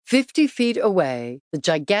50 feet away, the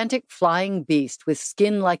gigantic flying beast with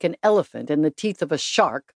skin like an elephant and the teeth of a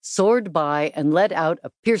shark soared by and let out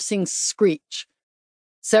a piercing screech.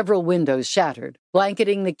 Several windows shattered,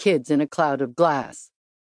 blanketing the kids in a cloud of glass.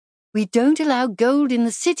 "We don't allow gold in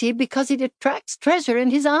the city because it attracts Treasure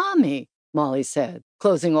and his army," Molly said,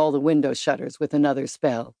 closing all the window shutters with another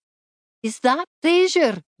spell. "Is that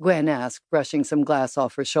Treasure?" Gwen asked, brushing some glass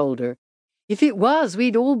off her shoulder. "If it was,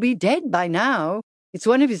 we'd all be dead by now. It's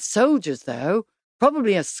one of his soldiers, though.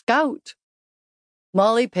 Probably a scout."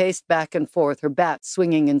 Molly paced back and forth, her bat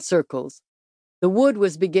swinging in circles. The wood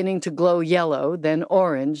was beginning to glow yellow, then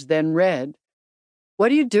orange, then red. "What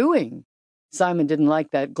are you doing?" Simon didn't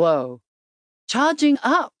like that glow. "Charging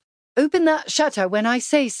up. Open that shutter when I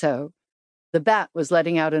say so." The bat was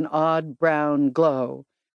letting out an odd brown glow.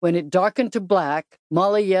 When it darkened to black,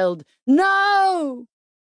 Molly yelled, "No!"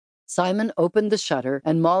 Simon opened the shutter,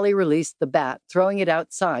 and Molly released the bat, throwing it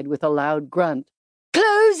outside with a loud grunt.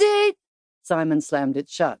 "Close it!" Simon slammed it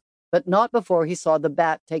shut, but not before he saw the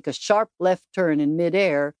bat take a sharp left turn in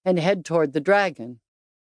midair and head toward the dragon.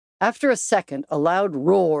 After a second, a loud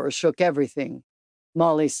roar shook everything.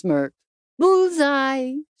 Molly smirked.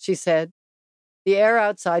 "Bullseye," she said. The air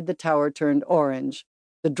outside the tower turned orange.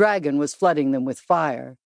 The dragon was flooding them with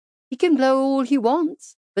fire. "He can blow all he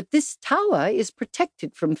wants, but this tower is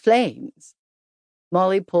protected from flames."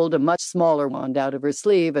 Molly pulled a much smaller wand out of her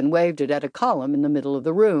sleeve and waved it at a column in the middle of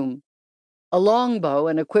the room. A longbow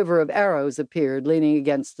and a quiver of arrows appeared, leaning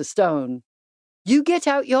against the stone. "You get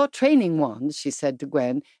out your training wands," she said to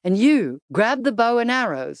Gwen, "and you grab the bow and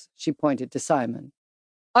arrows," she pointed to Simon.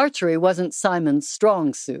 Archery wasn't Simon's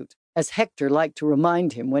strong suit, as Hector liked to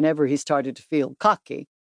remind him whenever he started to feel cocky,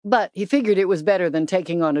 but he figured it was better than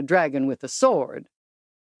taking on a dragon with a sword.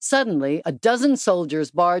 Suddenly, a dozen soldiers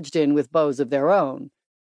barged in with bows of their own.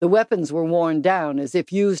 The weapons were worn down as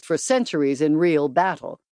if used for centuries in real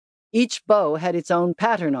battle. Each bow had its own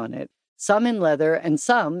pattern on it, some in leather and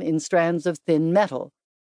some in strands of thin metal.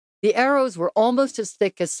 The arrows were almost as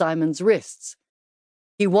thick as Simon's wrists.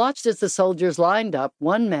 He watched as the soldiers lined up,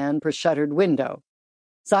 one man per shuttered window.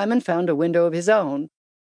 Simon found a window of his own.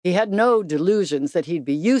 He had no delusions that he'd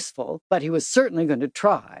be useful, but he was certainly going to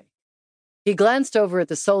try. He glanced over at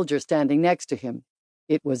the soldier standing next to him.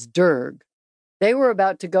 It was Durg. They were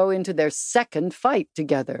about to go into their second fight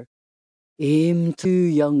together. "Aim to,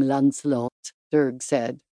 young Lancelot," Durg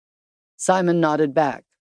said. Simon nodded back.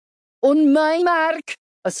 "On my mark!"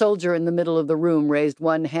 A soldier in the middle of the room raised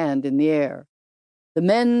one hand in the air. The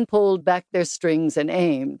men pulled back their strings and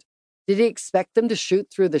aimed. Did he expect them to shoot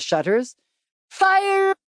through the shutters?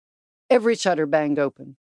 "Fire!" Every shutter banged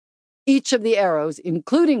open. Each of the arrows,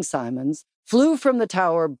 including Simon's, flew from the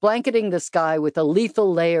tower, blanketing the sky with a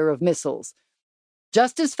lethal layer of missiles.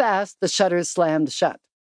 Just as fast, the shutters slammed shut.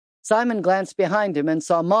 Simon glanced behind him and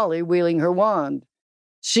saw Molly wielding her wand.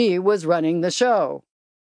 She was running the show.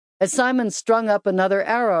 As Simon strung up another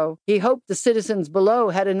arrow, he hoped the citizens below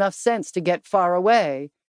had enough sense to get far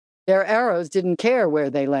away. Their arrows didn't care where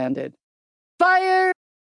they landed. "Fire!"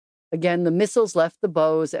 Again, the missiles left the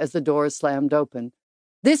bows as the doors slammed open.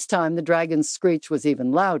 This time, the dragon's screech was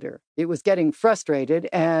even louder. It was getting frustrated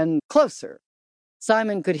and closer.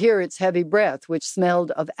 Simon could hear its heavy breath, which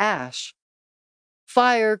smelled of ash.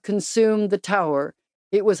 Fire consumed the tower.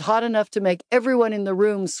 It was hot enough to make everyone in the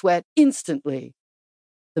room sweat instantly.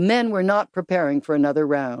 The men were not preparing for another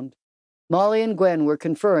round. Molly and Gwen were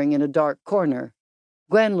conferring in a dark corner.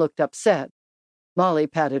 Gwen looked upset. Molly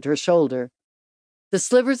patted her shoulder. The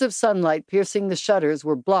slivers of sunlight piercing the shutters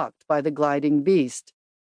were blocked by the gliding beast.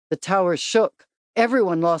 The tower shook.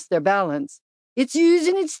 Everyone lost their balance. "It's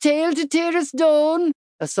using its tail to tear us down,"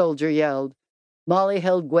 a soldier yelled. Molly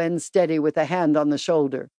held Gwen steady with a hand on the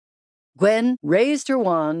shoulder. Gwen raised her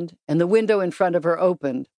wand, and the window in front of her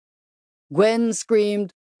opened. Gwen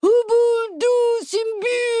screamed, "Hubul du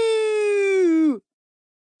Simbu!"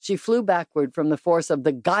 She flew backward from the force of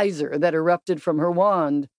the geyser that erupted from her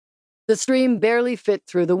wand. The stream barely fit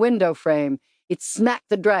through the window frame. It smacked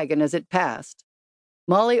the dragon as it passed.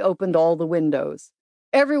 Molly opened all the windows.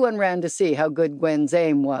 Everyone ran to see how good Gwen's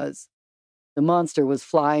aim was. The monster was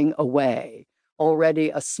flying away, already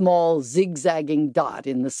a small, zigzagging dot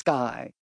in the sky.